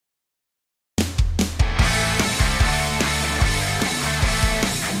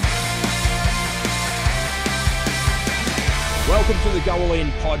welcome to the Go All In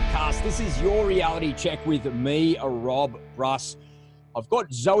podcast. This is your reality check with me, Rob Bruss. I've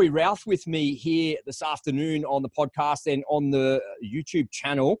got Zoe Routh with me here this afternoon on the podcast and on the YouTube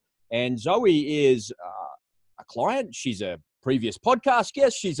channel. And Zoe is a client. She's a previous podcast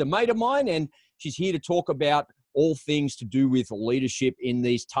guest. She's a mate of mine, and she's here to talk about all things to do with leadership in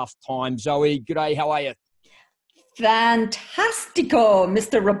these tough times. Zoe, g'day. How are you? Fantastico,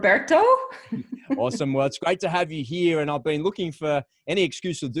 Mr. Roberto. Awesome. Well, it's great to have you here, and I've been looking for any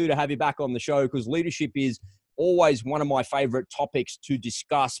excuse to do to have you back on the show because leadership is always one of my favorite topics to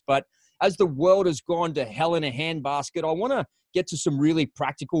discuss. But as the world has gone to hell in a handbasket, I want to get to some really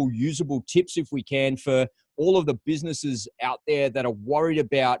practical, usable tips, if we can, for all of the businesses out there that are worried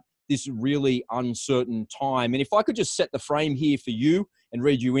about this really uncertain time. And if I could just set the frame here for you and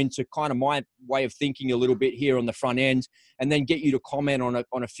read you into kind of my way of thinking a little bit here on the front end, and then get you to comment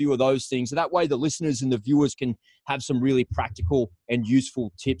on a few of those things. So that way the listeners and the viewers can have some really practical and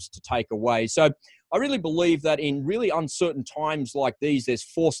useful tips to take away. So I really believe that in really uncertain times like these, there's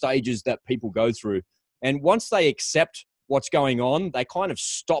 4 stages that people go through. And once they accept what's going on, they kind of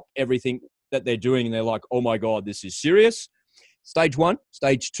stop everything that they're doing and they're like, oh my God, this is serious. Stage 1.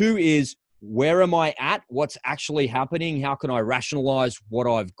 Stage 2 is, where am I at? What's actually happening? How can I rationalize what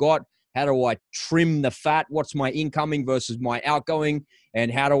I've got? How do I trim the fat? What's my incoming versus my outgoing?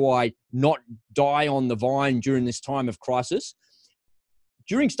 And how do I not die on the vine during this time of crisis?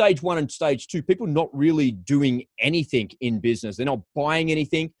 During stage 1 and stage 2, people are not really doing anything in business. They're not buying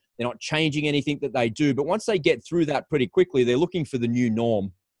anything. They're not changing anything that they do. But once they get through that pretty quickly, they're looking for the new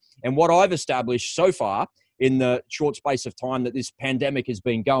norm. And what I've established so far in the short space of time that this pandemic has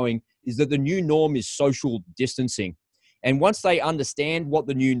been going is that the new norm is social distancing. And once they understand what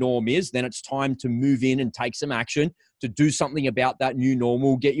the new norm is, then it's time to move in and take some action to do something about that new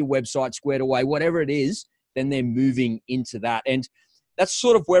normal, get your website squared away, whatever it is, then they're moving into that. And that's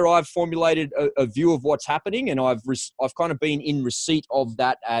sort of where I've formulated a view of what's happening. And I've kind of been in receipt of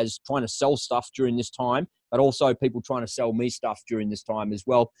that as trying to sell stuff during this time, but also people trying to sell me stuff during this time as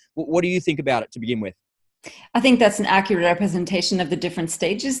well. What do you think about it to begin with? I think that's an accurate representation of the different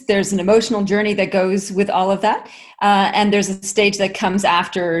stages. There's an emotional journey that goes with all of that. And there's a stage that comes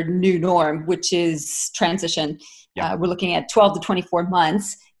after new norm, which is transition. Yeah. We're looking at 12 to 24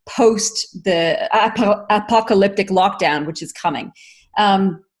 months post the apocalyptic lockdown, which is coming.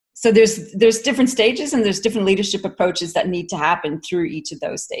 So there's different stages and there's different leadership approaches that need to happen through each of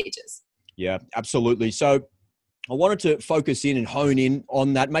those stages. Yeah, absolutely. So I wanted to focus in and hone in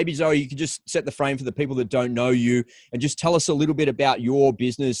on that. Maybe, Zoe, you could just set the frame for the people that don't know you and just tell us a little bit about your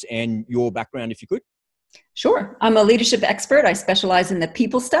business and your background, if you could. Sure. I'm a leadership expert. I specialize in the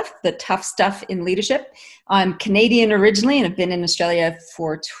people stuff, the tough stuff in leadership. I'm Canadian originally and have been in Australia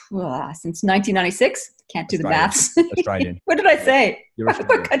since 1996. Can't do the maths. Australian. What did I say?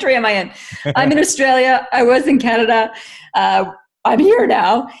 What country am I in? I'm in Australia. I was in Canada. I'm here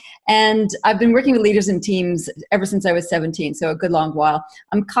now. And I've been working with leaders and teams ever since I was 17, so a good long while.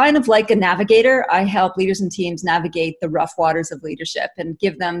 I'm kind of like a navigator. I help leaders and teams navigate the rough waters of leadership and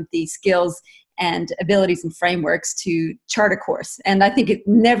give them the skills and abilities and frameworks to chart a course. And I think it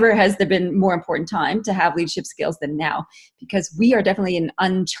never has there been more important time to have leadership skills than now, because we are definitely in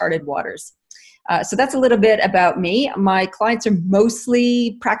uncharted waters. So that's a little bit about me. My clients are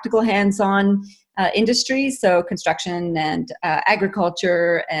mostly practical hands-on industries, so construction and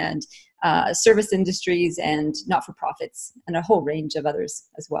agriculture and service industries and not-for-profits and a whole range of others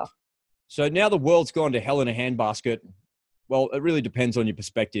as well. So now the world's gone to hell in a handbasket. Well, it really depends on your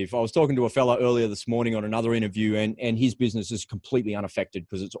perspective. I was talking to a fella earlier this morning on another interview, and his business is completely unaffected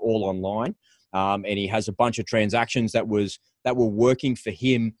because it's all online. And he has a bunch of transactions that were working for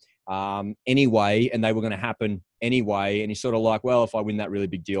him anyway, and they were going to happen anyway. And he's sort of like, well, if I win that really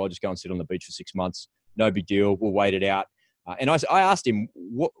big deal, I'll just go and sit on the beach for 6 months. No big deal. We'll wait it out. And I asked him,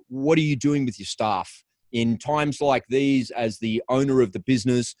 what are you doing with your staff in times like these as the owner of the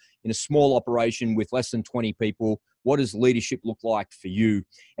business in a small operation with less than 20 people? What does leadership look like for you?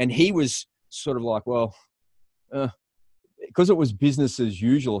 And he was sort of like, well, because it was business as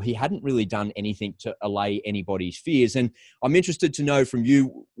usual, he hadn't really done anything to allay anybody's fears. And I'm interested to know from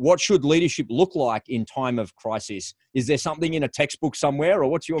you, what should leadership look like in time of crisis? Is there something in a textbook somewhere, or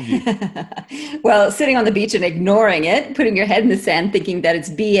what's your view? Well, sitting on the beach and ignoring it, putting your head in the sand, thinking that it's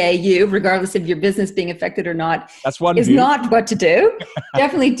BAU, regardless of your business being affected or not, is not what to do.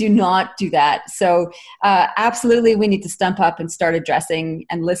 Definitely do not do that. So absolutely, we need to stump up and start addressing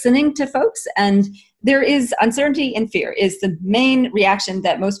and listening to folks. And there is uncertainty and fear is the main reaction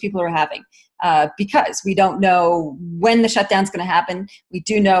that most people are having. Because we don't know when the shutdown's going to happen. We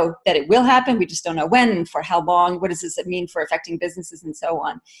do know that it will happen. We just don't know when and for how long. What does this mean for affecting businesses and so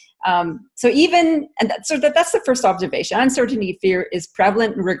on? So that's the first observation. Uncertainty, fear is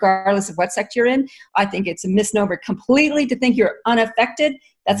prevalent regardless of what sector you're in. I think it's a misnomer completely to think you're unaffected.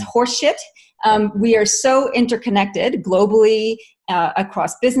 That's horseshit. We are so interconnected globally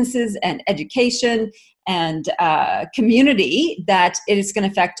across businesses and education and community that it is going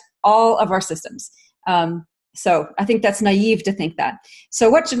to affect all of our systems. So I think that's naive to think that. So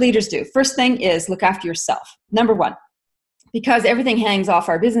what should leaders do? First thing is look after yourself. Number one, because everything hangs off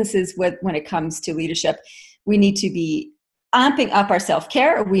our businesses when it comes to leadership, we need to be amping up our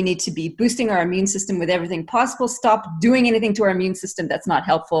self-care. We need to be boosting our immune system with everything possible. Stop doing anything to our immune system that's not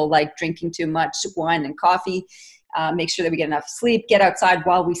helpful, like drinking too much wine and coffee. Make sure that we get enough sleep. Get outside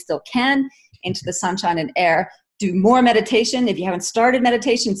while we still can into the sunshine and air. Do more meditation. If you haven't started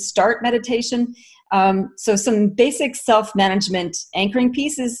meditation, start meditation. So some basic self-management anchoring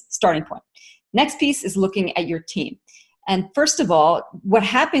pieces, starting point. Next piece is looking at your team. And first of all, what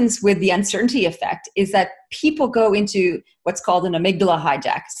happens with the uncertainty effect is that people go into what's called an amygdala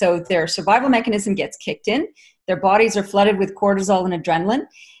hijack. So their survival mechanism gets kicked in. Their bodies are flooded with cortisol and adrenaline.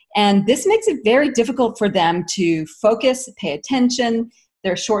 And this makes it very difficult for them to focus, pay attention.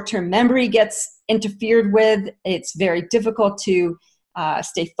 Their short-term memory gets interfered with. It's very difficult to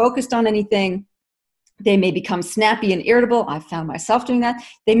stay focused on anything. They may become snappy and irritable. I've found myself doing that.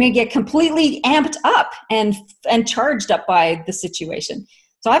 They may get completely amped up and charged up by the situation.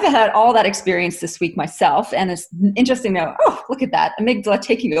 So I've had all that experience this week myself, and it's interesting to know, oh, look at that, amygdala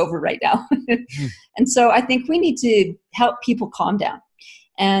taking over right now. And so I think we need to help people calm down.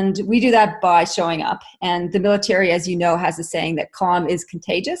 And we do that by showing up. And the military, as you know, has a saying that calm is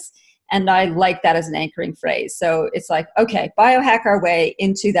contagious. And I like that as an anchoring phrase. So it's like, okay, biohack our way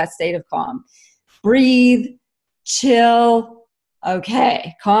into that state of calm. Breathe, chill,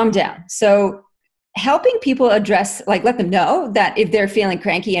 okay, calm down. So helping people address, like let them know that if they're feeling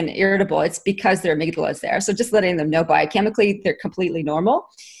cranky and irritable, it's because their amygdala is there. So just letting them know biochemically they're completely normal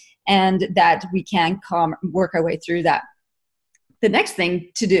and that we can work our way through that. The next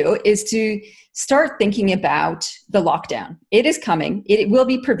thing to do is to start thinking about the lockdown. It is coming. It will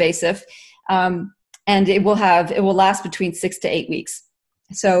be pervasive, and it will last between 6 to 8 weeks.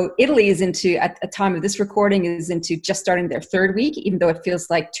 So Italy is at the time of this recording, is into just starting their third week, even though it feels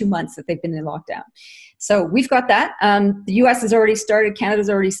like 2 months that they've been in lockdown. So we've got that. The US has already started.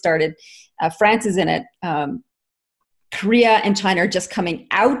 Canada's already started. France is in it. Korea and China are just coming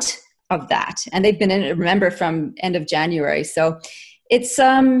out of that. And they've been in it, remember, from end of January. So it's,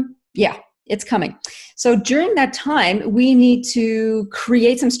 it's coming. So during that time, we need to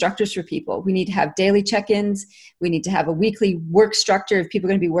create some structures for people. We need to have daily check-ins. We need to have a weekly work structure if people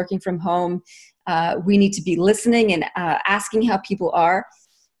are going to be working from home. We need to be listening and asking how people are.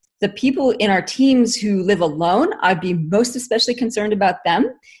 The people in our teams who live alone, I'd be most especially concerned about them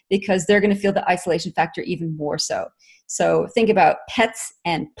because they're going to feel the isolation factor even more so. So think about pets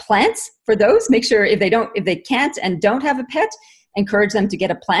and plants for those. Make sure if they can't and don't have a pet, encourage them to get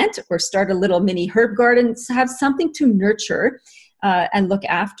a plant or start a little mini herb garden. So have something to nurture and look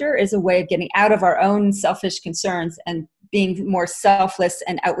after as a way of getting out of our own selfish concerns and being more selfless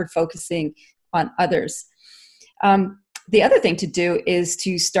and outward focusing on others. The other thing to do is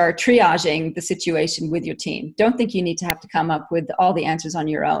to start triaging the situation with your team. Don't think you need to have to come up with all the answers on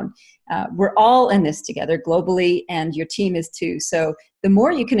your own. We're all in this together globally, and your team is too. So the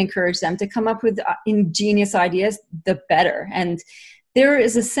more you can encourage them to come up with ingenious ideas, the better. And there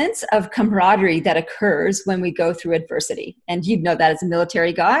is a sense of camaraderie that occurs when we go through adversity. And you know that as a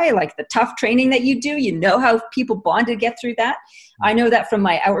military guy, like the tough training that you do, you know how people bond to get through that. I know that from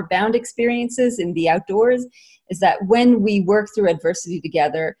my outward bound experiences in the outdoors, is that when we work through adversity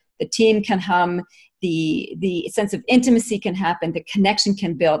together, the team can hum, the sense of intimacy can happen, the connection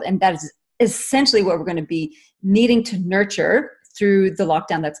can build, and that is essentially what we're going to be needing to nurture through the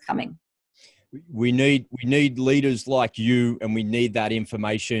lockdown that's coming. We need leaders like you, and we need that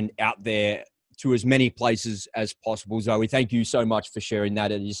information out there to as many places as possible. Zoe, thank you so much for sharing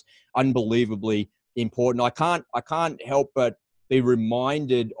that. It is unbelievably important. I can't help but be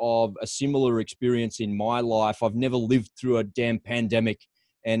reminded of a similar experience in my life. I've never lived through a damn pandemic,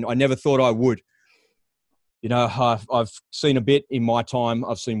 and I never thought I would. You know, I've seen a bit in my time.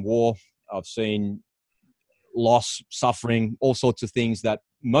 I've seen war. I've seen loss, suffering, all sorts of things that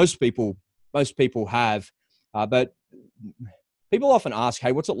most people have. But people often ask,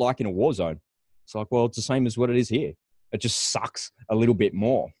 hey, what's it like in a war zone? It's like, well, it's the same as what it is here. It just sucks a little bit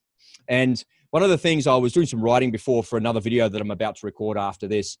more. And one of the things, I was doing some writing before for another video that I'm about to record after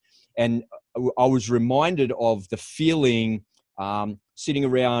this, and I was reminded of the feeling sitting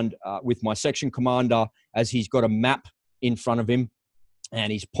around with my section commander as he's got a map in front of him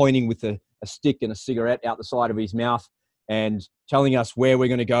and he's pointing with a stick and a cigarette out the side of his mouth and telling us where we're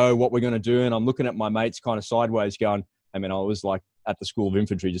going to go, what we're going to do. And I'm looking at my mates kind of sideways going, I mean, I was like at the School of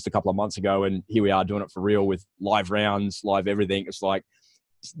Infantry just a couple of months ago, and here we are doing it for real with live rounds, live everything. It's like,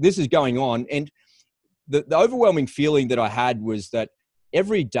 this is going on. And the overwhelming feeling that I had was that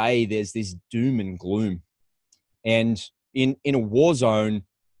every day there's this doom and gloom. And in a war zone,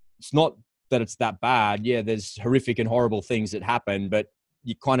 it's not that it's that bad. Yeah, there's horrific and horrible things that happen, but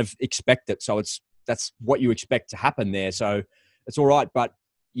you kind of expect it. So that's what you expect to happen there. So it's all right. But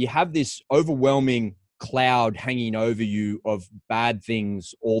you have this overwhelming cloud hanging over you of bad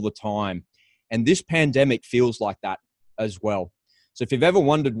things all the time. And this pandemic feels like that as well. So if you've ever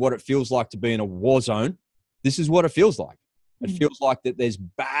wondered what it feels like to be in a war zone, this is what it feels like. It feels like that there's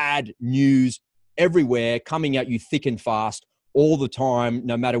bad news everywhere coming at you thick and fast all the time.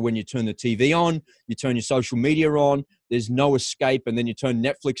 No matter when you turn the TV on, you turn your social media on, there's no escape. And then you turn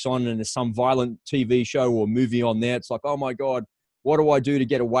Netflix on and there's some violent TV show or movie on there. It's like, oh my God, what do I do to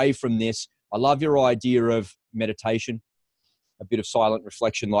get away from this? I love your idea of meditation, a bit of silent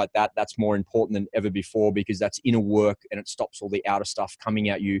reflection like that. That's more important than ever before because that's inner work and it stops all the outer stuff coming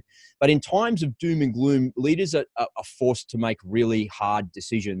at you. But in times of doom and gloom, leaders are forced to make really hard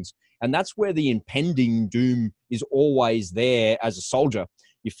decisions. And that's where the impending doom is always there as a soldier.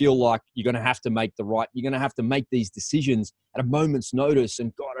 You feel like you're going to have to make you're going to have to make these decisions at a moment's notice.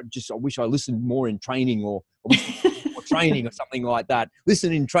 And God, I wish I listened more in training or training or something like that.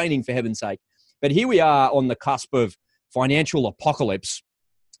 Listen in training, for heaven's sake. But here we are on the cusp of financial apocalypse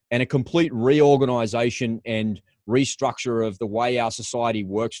and a complete reorganization and restructure of the way our society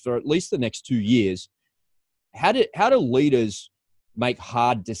works for at least the next 2 years. How do leaders make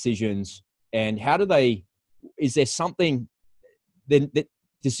hard decisions, and is there something that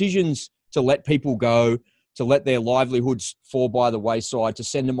decisions to let people go, to let their livelihoods fall by the wayside, to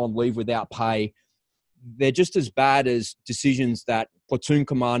send them on leave without pay? They're just as bad as decisions that platoon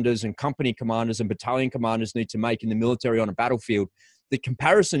commanders and company commanders and battalion commanders need to make in the military on a battlefield. The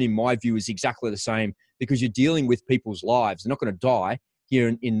comparison, in my view, is exactly the same because you're dealing with people's lives. They're not going to die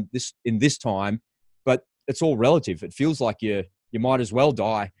here in this time, but it's all relative. It feels like you might as well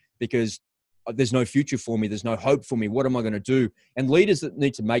die because there's no future for me. There's no hope for me. What am I going to do? And leaders that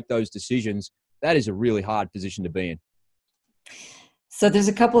need to make those decisions, that is a really hard position to be in. So there's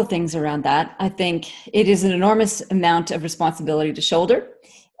a couple of things around that. I think it is an enormous amount of responsibility to shoulder,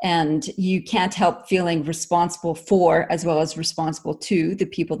 and you can't help feeling responsible for as well as responsible to the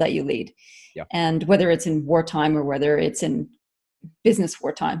people that you lead. Yeah. And whether it's in wartime or whether it's in business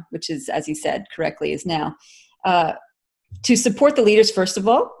wartime, which is, as you said correctly, is now. To support the leaders, first of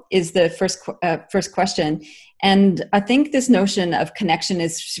all, is the first question. And I think this notion of connection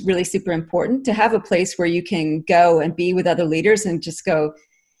is really super important, to have a place where you can go and be with other leaders and just go,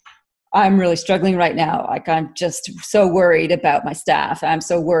 I'm really struggling right now. Like, I'm just so worried about my staff. I'm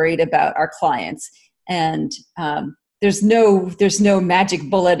so worried about our clients. And there's no magic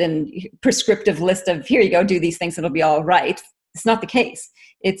bullet and prescriptive list of, here you go, do these things, it'll be all right. It's not the case.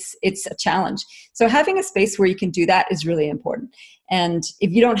 It's a challenge. So having a space where you can do that is really important. And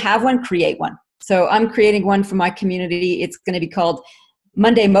if you don't have one, create one. So I'm creating one for my community. It's going to be called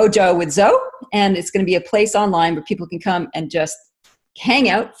Monday Mojo with Zoe. And it's going to be a place online where people can come and just hang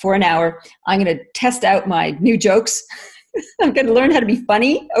out for an hour. I'm going to test out my new jokes. I'm going to learn how to be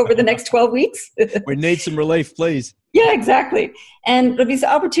funny over the next 12 weeks. We need some relief, please. Yeah, exactly. And it'll be an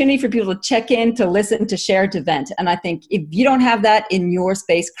opportunity for people to check in, to listen, to share, to vent. And I think if you don't have that in your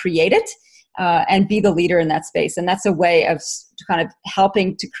space, create it and be the leader in that space. And that's a way of kind of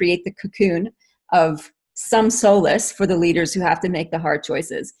helping to create the cocoon of some solace for the leaders who have to make the hard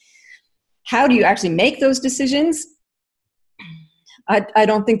choices. How do you actually make those decisions? I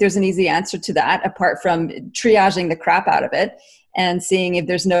don't think there's an easy answer to that, apart from triaging the crap out of it and seeing if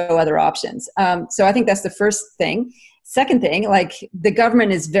there's no other options. So I think that's the first thing. Second thing, like, the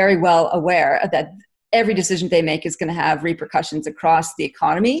government is very well aware that every decision they make is going to have repercussions across the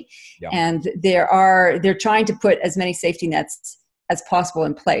economy. Yeah. And they're trying to put as many safety nets as possible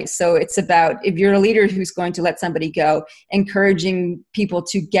in place. So it's about, if you're a leader who's going to let somebody go, encouraging people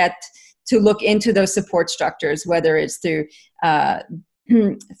to look into those support structures, whether it's through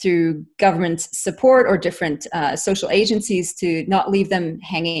government support or different social agencies, to not leave them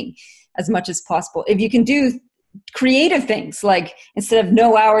hanging as much as possible. If you can do creative things, like instead of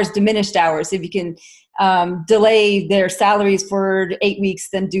no hours, diminished hours, if you can delay their salaries for 8 weeks,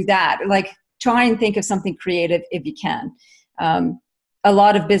 then do that. Like, try and think of something creative if you can. A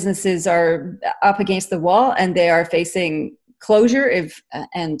lot of businesses are up against the wall and they are facing closure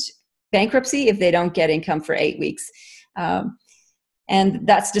and bankruptcy if they don't get income for 8 weeks. And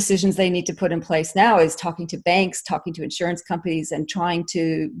that's decisions they need to put in place now, is talking to banks, talking to insurance companies, and trying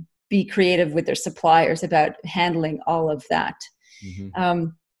to be creative with their suppliers about handling all of that. Mm-hmm.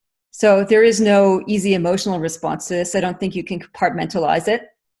 So there is no easy emotional response to this. I don't think you can compartmentalize it.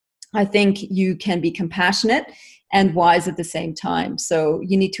 I think you can be compassionate and wise at the same time. So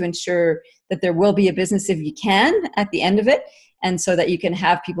you need to ensure that there will be a business if you can at the end of it, and so that you can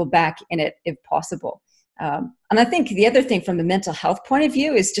have people back in it if possible. And I think the other thing from the mental health point of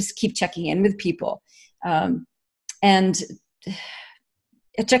view is just keep checking in with people. And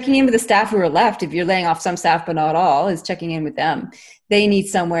checking in with the staff who are left, if you're laying off some staff but not all, is checking in with them. They need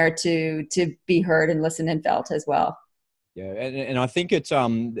somewhere to be heard and listened and felt as well. Yeah, and I think it's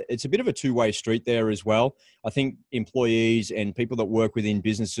a bit of a two-way street there as well. I think employees and people that work within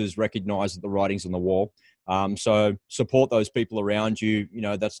businesses recognise that the writing's on the wall. So support those people around you. You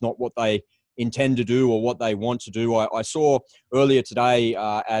know, that's not what they intend to do or what they want to do. I saw earlier today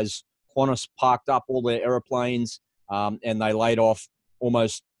as Qantas parked up all their aeroplanes and they laid off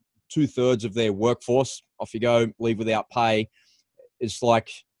almost 2/3 of their workforce. Off you go, leave without pay. It's like,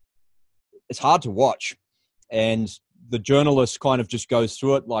 it's hard to watch. And the journalist kind of just goes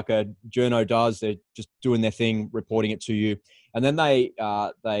through it like a journo does. They're just doing their thing, reporting it to you. And then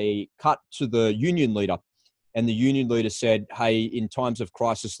they cut to the union leader. And the union leader said, hey, in times of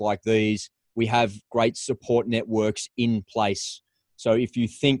crisis like these, we have great support networks in place. So if you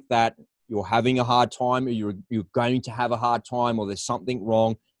think that you're having a hard time, or you're going to have a hard time, or there's something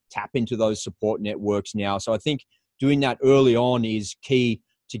wrong, tap into those support networks now. So I think doing that early on is key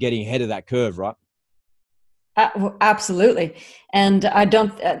to getting ahead of that curve, right? Absolutely. And I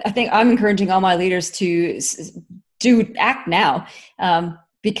think I'm encouraging all my leaders to act now,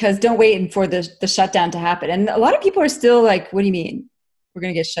 because don't wait for the shutdown to happen. And a lot of people are still like, what do you mean we're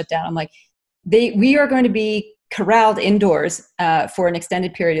going to get shut down? I'm like, we are going to be corralled indoors for an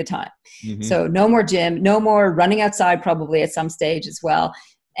extended period of time. Mm-hmm. So no more gym, no more running outside, probably at some stage as well.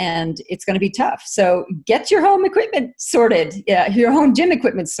 And it's going to be tough. So get your home equipment sorted. Yeah, your home gym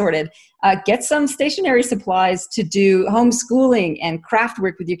equipment sorted. Get some stationary supplies to do homeschooling and craft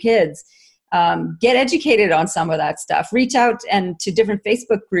work with your kids. Get educated on some of that stuff. Reach out to different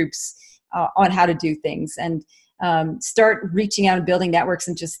Facebook groups on how to do things, and start reaching out and building networks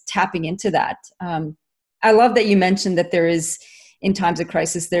and just tapping into that. I love that you mentioned that there is, in times of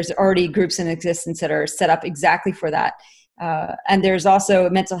crisis, there's already groups in existence that are set up exactly for that. And there's also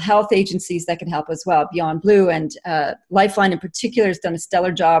mental health agencies that can help as well. Beyond Blue and Lifeline in particular has done a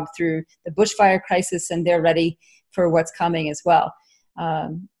stellar job through the bushfire crisis, and they're ready for what's coming as well.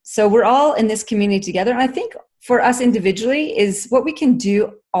 So we're all in this community together. And I think for us individually, is what we can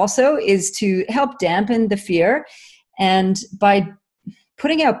do also is to help dampen the fear, and by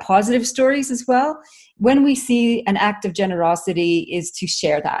putting out positive stories as well. When we see an act of generosity, is to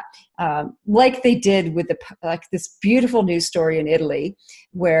share that, like they did with this beautiful news story in Italy,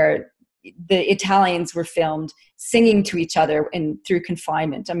 where the Italians were filmed singing to each other through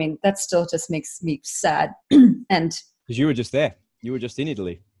confinement. I mean, that still just makes me sad. And because you were just there, you were just in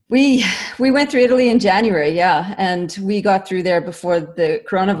Italy. We went through Italy in January, yeah, and we got through there before the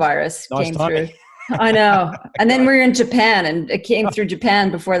coronavirus came through. I know, and then we were in Japan, and it came through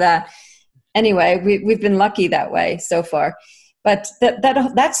Japan before that. Anyway, we've been lucky that way so far. But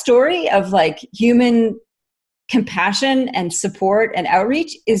that story of like human compassion and support and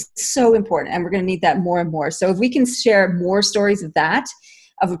outreach is so important, and we're going to need that more and more. So if we can share more stories of that,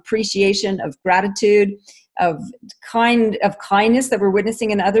 of appreciation, of gratitude, of kindness that we're witnessing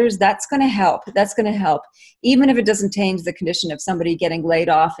in others, that's going to help. That's going to help, even if it doesn't change the condition of somebody getting laid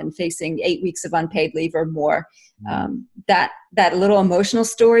off and facing 8 weeks of unpaid leave or more. That little emotional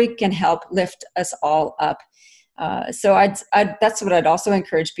story can help lift us all up. So that's what I'd also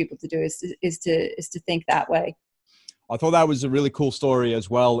encourage people to do is to think that way. I thought that was a really cool story as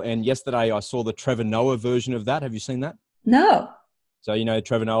well. And yesterday I saw the Trevor Noah version of that. Have you seen that? No. So, you know,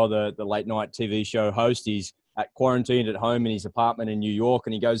 Trevor Noah, the late night TV show host, he's quarantined at home in his apartment in New York,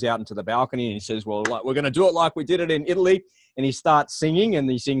 and he goes out into the balcony and he says, well, we're going to do it like we did it in Italy. And he starts singing, and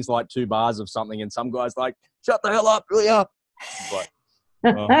he sings like 2 bars of something, and some guy's like, shut the hell up, really up. He's like,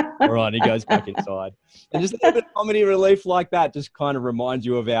 oh, all right, he goes back inside. And just a little bit of comedy relief like that just kind of reminds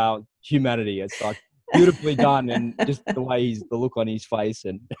you of our humanity. It's like beautifully done, and just the way the look on his face.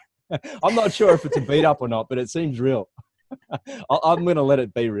 And I'm not sure if it's a beat up or not, but it seems real. I'm going to let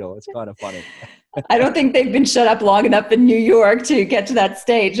it be real. It's kind of funny. I don't think they've been shut up long enough in New York to get to that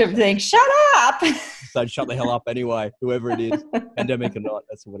stage of saying, shut up. So shut the hell up anyway, whoever it is, pandemic or not,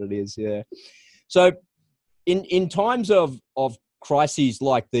 that's what it is, yeah. So in times of crises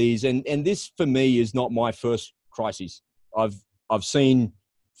like these, and this for me is not my first crisis. I've seen,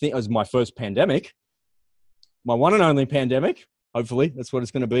 I think it was my first pandemic, my one and only pandemic. Hopefully that's what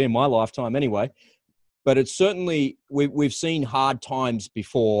it's going to be in my lifetime anyway. But it's certainly, we've seen hard times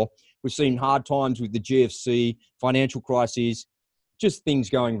before. We've seen hard times with the GFC, financial crises, just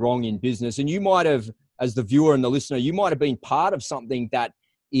things going wrong in business. And you might have, as the viewer and the listener, you might have been part of something that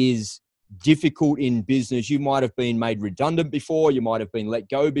is difficult in business. You might have been made redundant before. You might have been let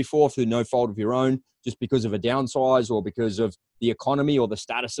go before through no fault of your own, just because of a downsize or because of the economy or the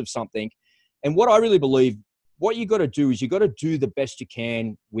status of something. And what I really believe, what you got to do is you got to do the best you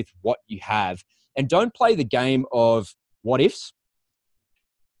can with what you have. And don't play the game of what ifs.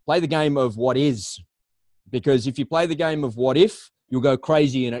 Play the game of what is. Because if you play the game of what if, you'll go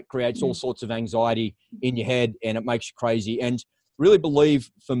crazy and it creates all sorts of anxiety in your head and it makes you crazy. And really believe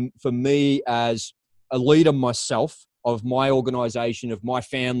for me as a leader myself, of my organization, of my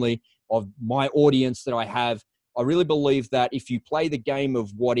family, of my audience that I have, I really believe that if you play the game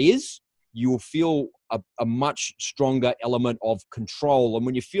of what is, you will feel a much stronger element of control. And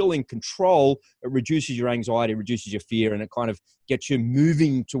when you feel in control, it reduces your anxiety, reduces your fear, and it kind of gets you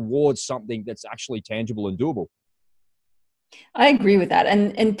moving towards something that's actually tangible and doable. I agree with that.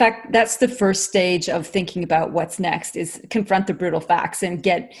 And in fact, that's the first stage of thinking about what's next, is confront the brutal facts and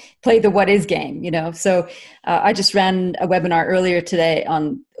play the what is game, So I just ran a webinar earlier today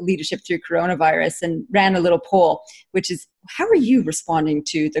on leadership through coronavirus and ran a little poll, which is, how are you responding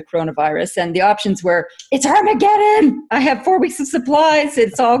to the coronavirus? And the options were, it's Armageddon. I have 4 weeks of supplies.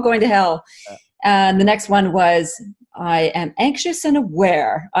 It's all going to hell. And the next one was, I am anxious and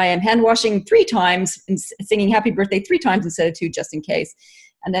aware. I am hand washing 3 times and singing happy birthday 3 times instead of 2, just in case.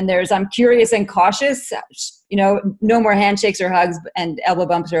 And then there's, I'm curious and cautious, no more handshakes or hugs, and elbow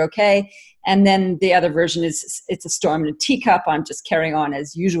bumps are okay. And then the other version is, it's a storm in a teacup. I'm just carrying on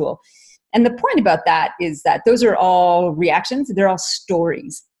as usual. And the point about that is that those are all reactions. They're all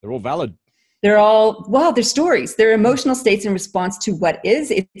stories. They're all valid. They're stories. They're emotional states in response to what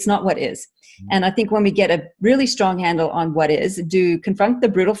is. It's not what is. And I think when we get a really strong handle on what is, confront the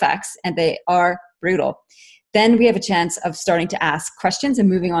brutal facts, and they are brutal, then we have a chance of starting to ask questions and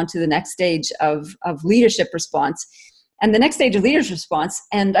moving on to the next stage of leadership response. And the next stage of leadership response,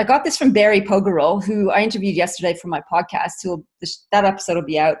 and I got this from Barry Pogorel, who I interviewed yesterday for my podcast. That episode will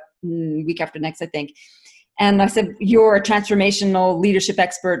be out week after next, I think. And I said, you're a transformational leadership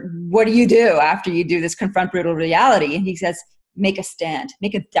expert. What do you do after you do this confront brutal reality? And he says, make a stand,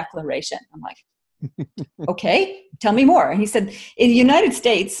 make a declaration. I'm like, okay, tell me more. And he said, in the United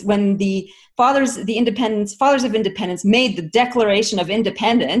States, when the fathers of independence made the Declaration of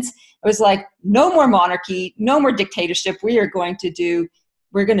Independence, it was like, no more monarchy, no more dictatorship. We're going to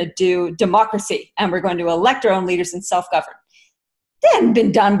do democracy, and we're going to elect our own leaders and self-govern. They hadn't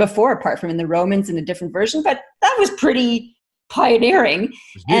been done before, apart from in the Romans in a different version, but that was pretty pioneering.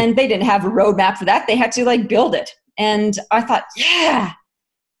 And they didn't have a roadmap for that. They had to build it. And I thought, yeah,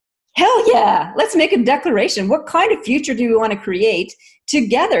 hell yeah, let's make a declaration. What kind of future do we want to create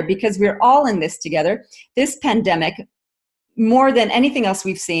together? Because we're all in this together. This pandemic, more than anything else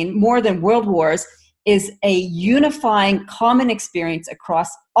we've seen, more than world wars, is a unifying common experience across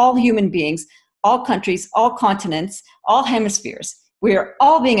all human beings, all countries, all continents, all hemispheres. We are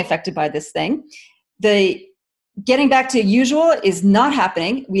all being affected by this thing. The getting back to usual is not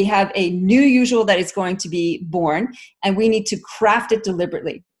happening. We have a new usual that is going to be born, and we need to craft it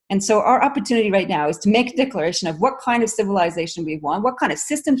deliberately. And so our opportunity right now is to make a declaration of what kind of civilization we want, what kind of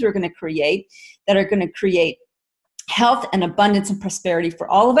systems we're going to create that are going to create health and abundance and prosperity for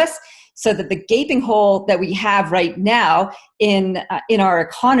all of us, so that the gaping hole that we have right now in our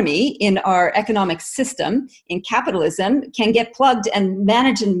economy, in our economic system, in capitalism, can get plugged and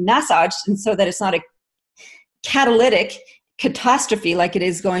managed and massaged, and so that it's not a catalytic catastrophe like it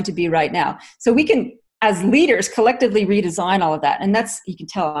is going to be right now. So we can, as leaders, collectively redesign all of that. And that's, you can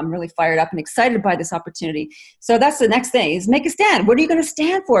tell I'm really fired up and excited by this opportunity. So that's the next thing, is make a stand. What are you going to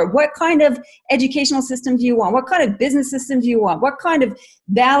stand for? What kind of educational system do you want? What kind of business system do you want? What kind of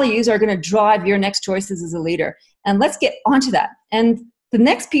values are going to drive your next choices as a leader? And let's get onto that. And the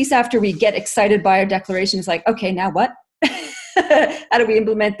next piece after we get excited by our declaration is like, okay, now what? How do we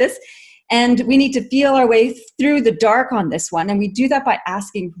implement this? And we need to feel our way through the dark on this one. And we do that by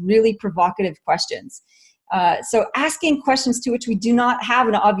asking really provocative questions. So asking questions to which we do not have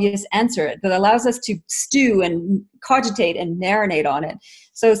an obvious answer that allows us to stew and cogitate and marinate on it.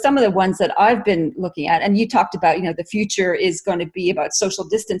 So some of the ones that I've been looking at, and you talked about, the future is going to be about social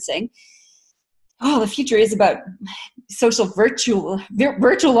distancing. Oh, the future is about social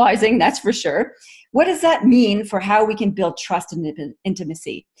virtualizing, that's for sure. What does that mean for how we can build trust and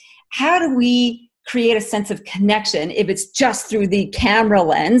intimacy? How do we create a sense of connection if it's just through the camera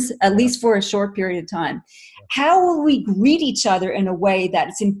lens, at least for a short period of time? How will we greet each other in a way that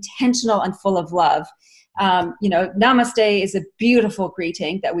is intentional and full of love? Namaste is a beautiful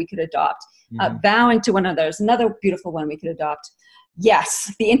greeting that we could adopt. Bowing to one another is another beautiful one we could adopt.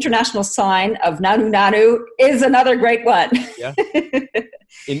 Yes, the international sign of Nanu Nanu is another great one. Yeah.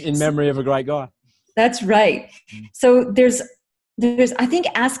 In memory of a great guy. That's right. So there's I think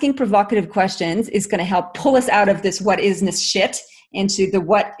asking provocative questions is going to help pull us out of this what isness shit into the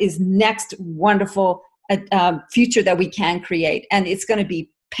what is next wonderful future that we can create. And it's going to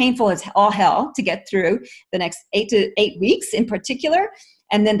be painful as all hell to get through the next 8 to 8 weeks in particular,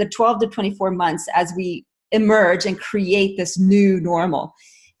 and then the 12 to 24 months as we emerge and create this new normal.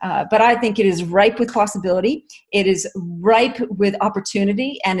 But I think it is ripe with possibility. It is ripe with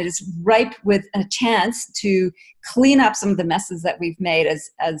opportunity, and it is ripe with a chance to clean up some of the messes that we've made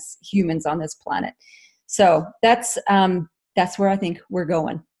as humans on this planet. So that's where I think we're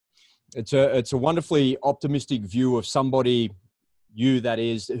going. It's a wonderfully optimistic view of somebody, you that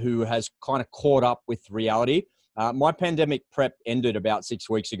is, who has kind of caught up with reality. My pandemic prep ended about 6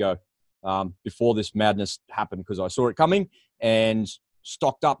 weeks ago, before this madness happened, because I saw it coming and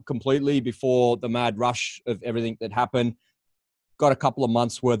stocked up completely before the mad rush of everything that happened. Got a couple of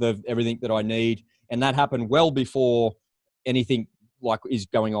months worth of everything that I need. And that happened well before anything like is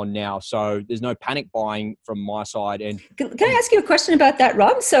going on now. So there's no panic buying from my side. And can I ask you a question about that,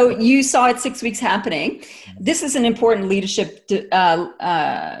 Rob? So you saw it 6 weeks happening. This is an important leadership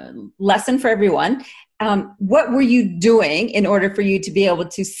lesson for everyone. What were you doing in order for you to be able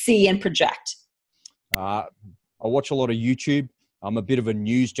to see and project? I watch a lot of YouTube. I'm a bit of a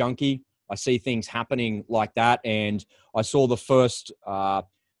news junkie. I see things happening like that. And I saw the first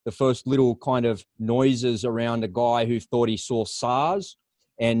little kind of noises around a guy who thought he saw SARS.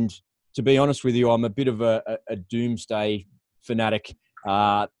 And to be honest with you, I'm a bit of a doomsday fanatic.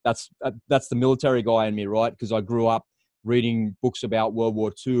 That's the military guy in me, right? Because I grew up reading books about World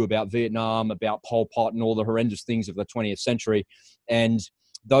War II, about Vietnam, about Pol Pot and all the horrendous things of the 20th century. And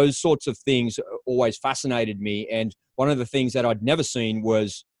those sorts of things always fascinated me. And one of the things that I'd never seen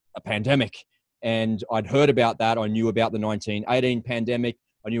was a pandemic. And I'd heard about that. I knew about the 1918 pandemic.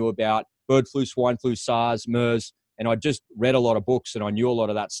 I knew about bird flu, swine flu, SARS, MERS. And I just read a lot of books and I knew a lot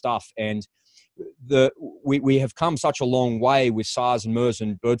of that stuff. And we have come such a long way with SARS and MERS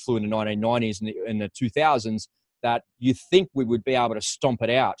and bird flu in the 1990s and the 2000s that you think we would be able to stomp it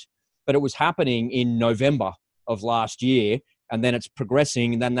out. But it was happening in November of last year. And then it's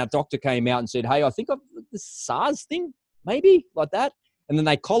progressing. And then that doctor came out and said, hey, I think I've the SARS thing, maybe like that. And then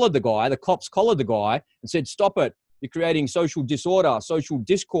they collared the guy, the cops collared the guy and said, stop it. You're creating social disorder, social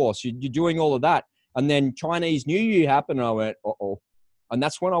discourse. You're doing all of that. And then Chinese New Year happened. And I went, uh-oh. And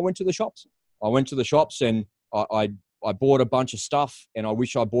that's when I went to the shops. I went to the shops and I bought a bunch of stuff. And I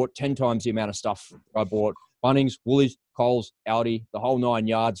wish I bought 10 times the amount of stuff I bought. Bunnings, Woolies, Coles, Aldi, the whole 9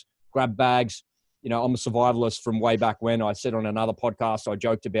 yards, grab bags. I'm a survivalist from way back when. I said on another podcast, I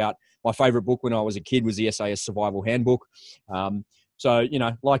joked about my favorite book when I was a kid was the SAS Survival Handbook. So,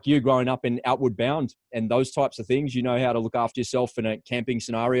 like you growing up in Outward Bound and those types of things, you know how to look after yourself in a camping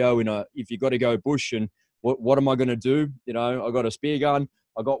scenario. If you got to go bush and what am I going to do? I got a spear gun.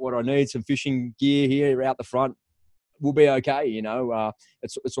 I got what I need, some fishing gear here out the front. We'll be okay.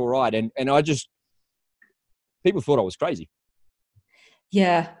 It's all right. And I just, people thought I was crazy.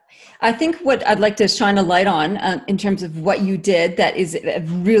 Yeah. I think what I'd like to shine a light on in terms of what you did that is a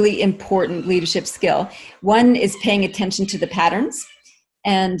really important leadership skill. One is paying attention to the patterns.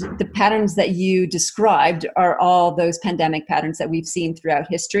 And the patterns that you described are all those pandemic patterns that we've seen throughout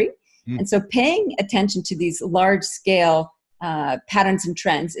history. And so paying attention to these large scale patterns and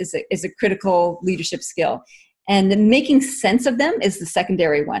trends is a critical leadership skill. And then making sense of them is the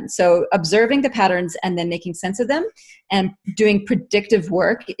secondary one. So observing the patterns and then making sense of them and doing predictive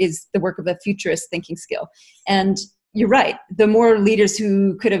work is the work of a futurist thinking skill. And you're right. The more leaders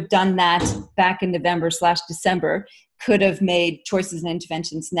who could have done that back in November/December could have made choices and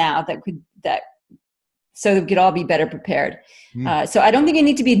interventions now so that we could all be better prepared. So I don't think you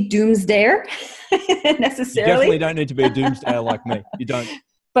need to be a doomsdayer necessarily. You definitely don't need to be a doomsdayer like me. You don't.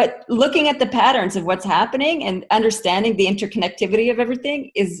 But looking at the patterns of what's happening and understanding the interconnectivity of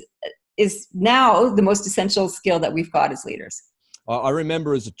everything is is now the most essential skill that we've got as leaders. I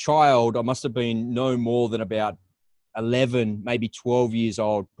remember as a child, I must have been no more than about 11, maybe 12 years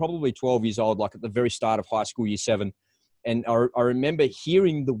old, probably 12 years old, like at the very start of high school, year 7. And I remember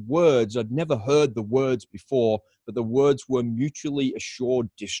hearing the words. I'd never heard the words before, but the words were mutually assured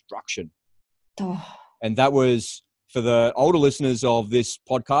destruction. Oh. And that was, for the older listeners of this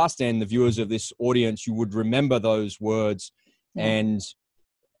podcast and the viewers of this audience, you would remember those words. Yeah. And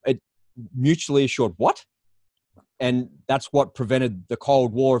it mutually assured what? And that's what prevented the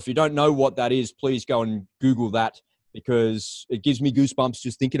Cold War. If you don't know what that is, please go and Google that, because it gives me goosebumps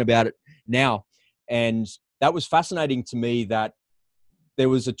just thinking about it now. And that was fascinating to me, that there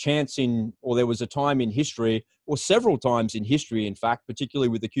was a there was a time in history, or several times in history, in fact, particularly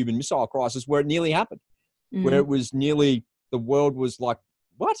with the Cuban Missile Crisis, where it nearly happened, where it was nearly, the world was like,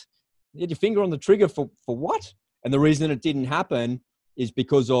 what? You had your finger on the trigger for what? And the reason it didn't happen is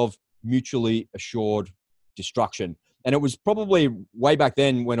because of mutually assured destruction. And it was probably way back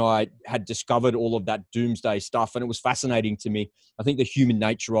then when I had discovered all of that doomsday stuff. And it was fascinating to me. I think the human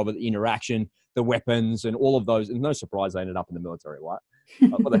nature of it, the interaction, the weapons, and all of those. And no surprise they ended up in the military, right?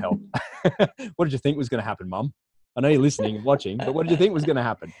 What the hell? What did you think was going to happen, Mum? I know you're listening and watching, but what did you think was going to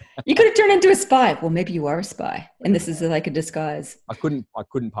happen? You could have turned into a spy. Well, maybe you are a spy, and this is like a disguise. I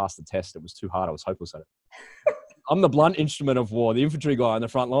couldn't pass the test. It was too hard. I was hopeless at it. I'm the blunt instrument of war, the infantry guy on the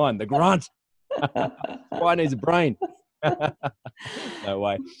front line, the grunt. Why needs a brain? No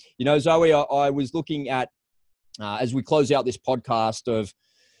way. You know, Zoe, I was looking at, as we close out this podcast, of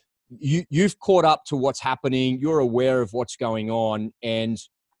you've caught up to what's happening. You're aware of what's going on. And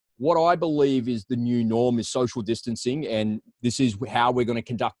what I believe is the new norm is social distancing. And this is how we're going to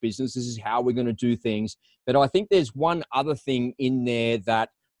conduct business. This is how we're going to do things. But I think there's one other thing in there that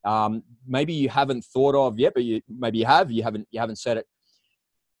maybe you haven't thought of yet, but maybe you haven't said it.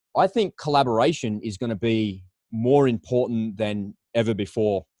 I think collaboration is going to be more important than ever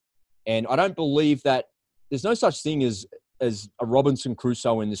before. And I don't believe that there's no such thing as a Robinson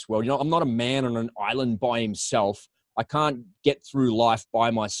Crusoe in this world. You know, I'm not a man on an island by himself. I can't get through life by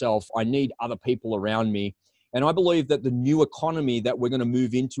myself. I need other people around me. And I believe that the new economy that we're going to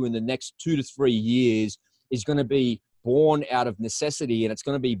move into in the next 2 to 3 years is going to be born out of necessity, and it's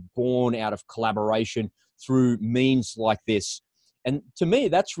going to be born out of collaboration through means like this. And to me,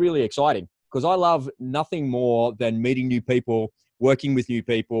 that's really exciting, because I love nothing more than meeting new people, working with new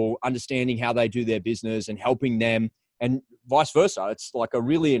people, understanding how they do their business and helping them, and vice versa. It's like a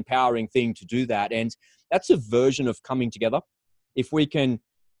really empowering thing to do that. And that's a version of coming together. If we can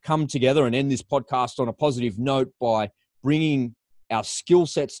come together and end this podcast on a positive note by bringing our skill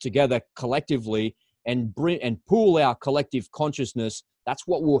sets together collectively and pool our collective consciousness, that's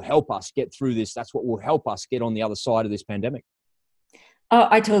what will help us get through this. That's what will help us get on the other side of this pandemic. Oh,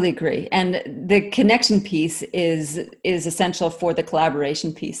 I totally agree. And the connection piece is essential for the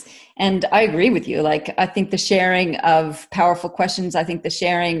collaboration piece. And I agree with you. Like, I think the sharing of powerful questions, I think the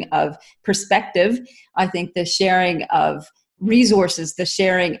sharing of perspective, I think the sharing of resources, the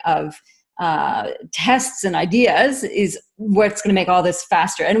sharing of tests and ideas is what's going to make all this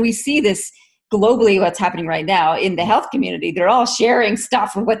faster. And we see this globally, what's happening right now in the health community. They're all sharing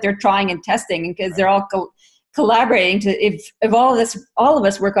stuff of what they're trying and testing, because they're all collaborating to, if all of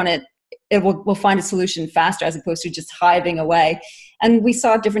us work on it, we'll find a solution faster, as opposed to just hiving away. And we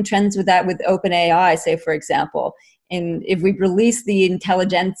saw different trends with that with OpenAI, say, for example. And if we release the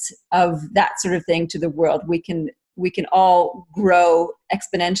intelligence of that sort of thing to the world, we can all grow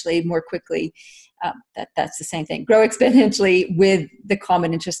exponentially more quickly. That's the same thing. Grow exponentially with the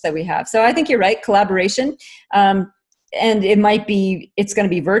common interests that we have. So I think you're right. Collaboration. And it's going to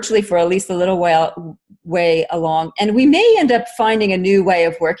be virtually for at least a little way along. And we may end up finding a new way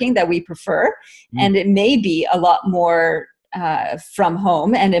of working that we prefer. And it may be a lot more from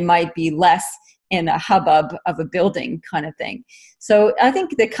home, and it might be less in a hubbub of a building kind of thing. So I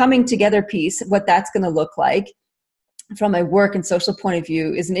think the coming together piece, what that's going to look like from a work and social point of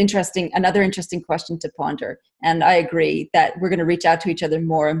view, is another interesting question to ponder. And I agree that we're going to reach out to each other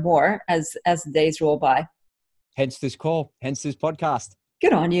more and more as the days roll by. Hence this call, hence this podcast.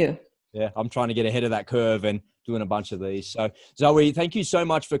 Good on you. Yeah, I'm trying to get ahead of that curve and doing a bunch of these. So Zoe, thank you so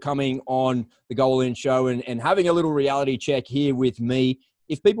much for coming on the Go All In show and having a little reality check here with me.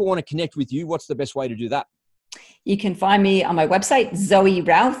 If people want to connect with you, what's the best way to do that? You can find me on my website,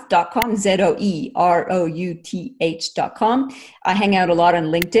 zoerouth.com, ZOEROUTH.com. I hang out a lot on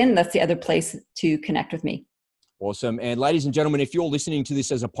LinkedIn. That's the other place to connect with me. Awesome. And ladies and gentlemen, if you're listening to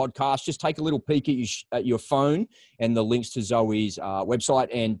this as a podcast, just take a little peek at your phone, and the links to Zoe's website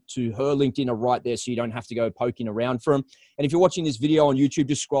and to her LinkedIn are right there, so you don't have to go poking around for them. And if you're watching this video on YouTube,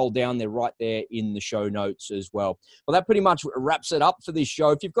 just scroll down. They're right there in the show notes as well. Well, that pretty much wraps it up for this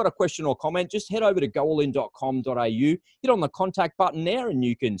show. If you've got a question or comment, just head over to goallin.com.au, hit on the contact button there, and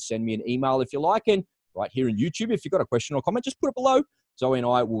you can send me an email if you like. And right here in YouTube, if you've got a question or comment, just put it below. Zoe and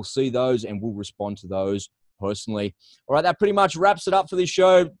I will see those and we'll respond to those personally. All right, that pretty much wraps it up for this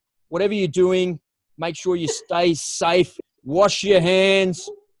show. Whatever you're doing, make sure you stay safe. Wash your hands.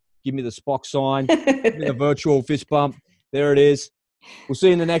 Give me the Spock sign. Give me the virtual fist bump. There it is. We'll see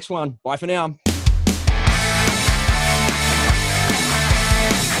you in the next one. Bye for now.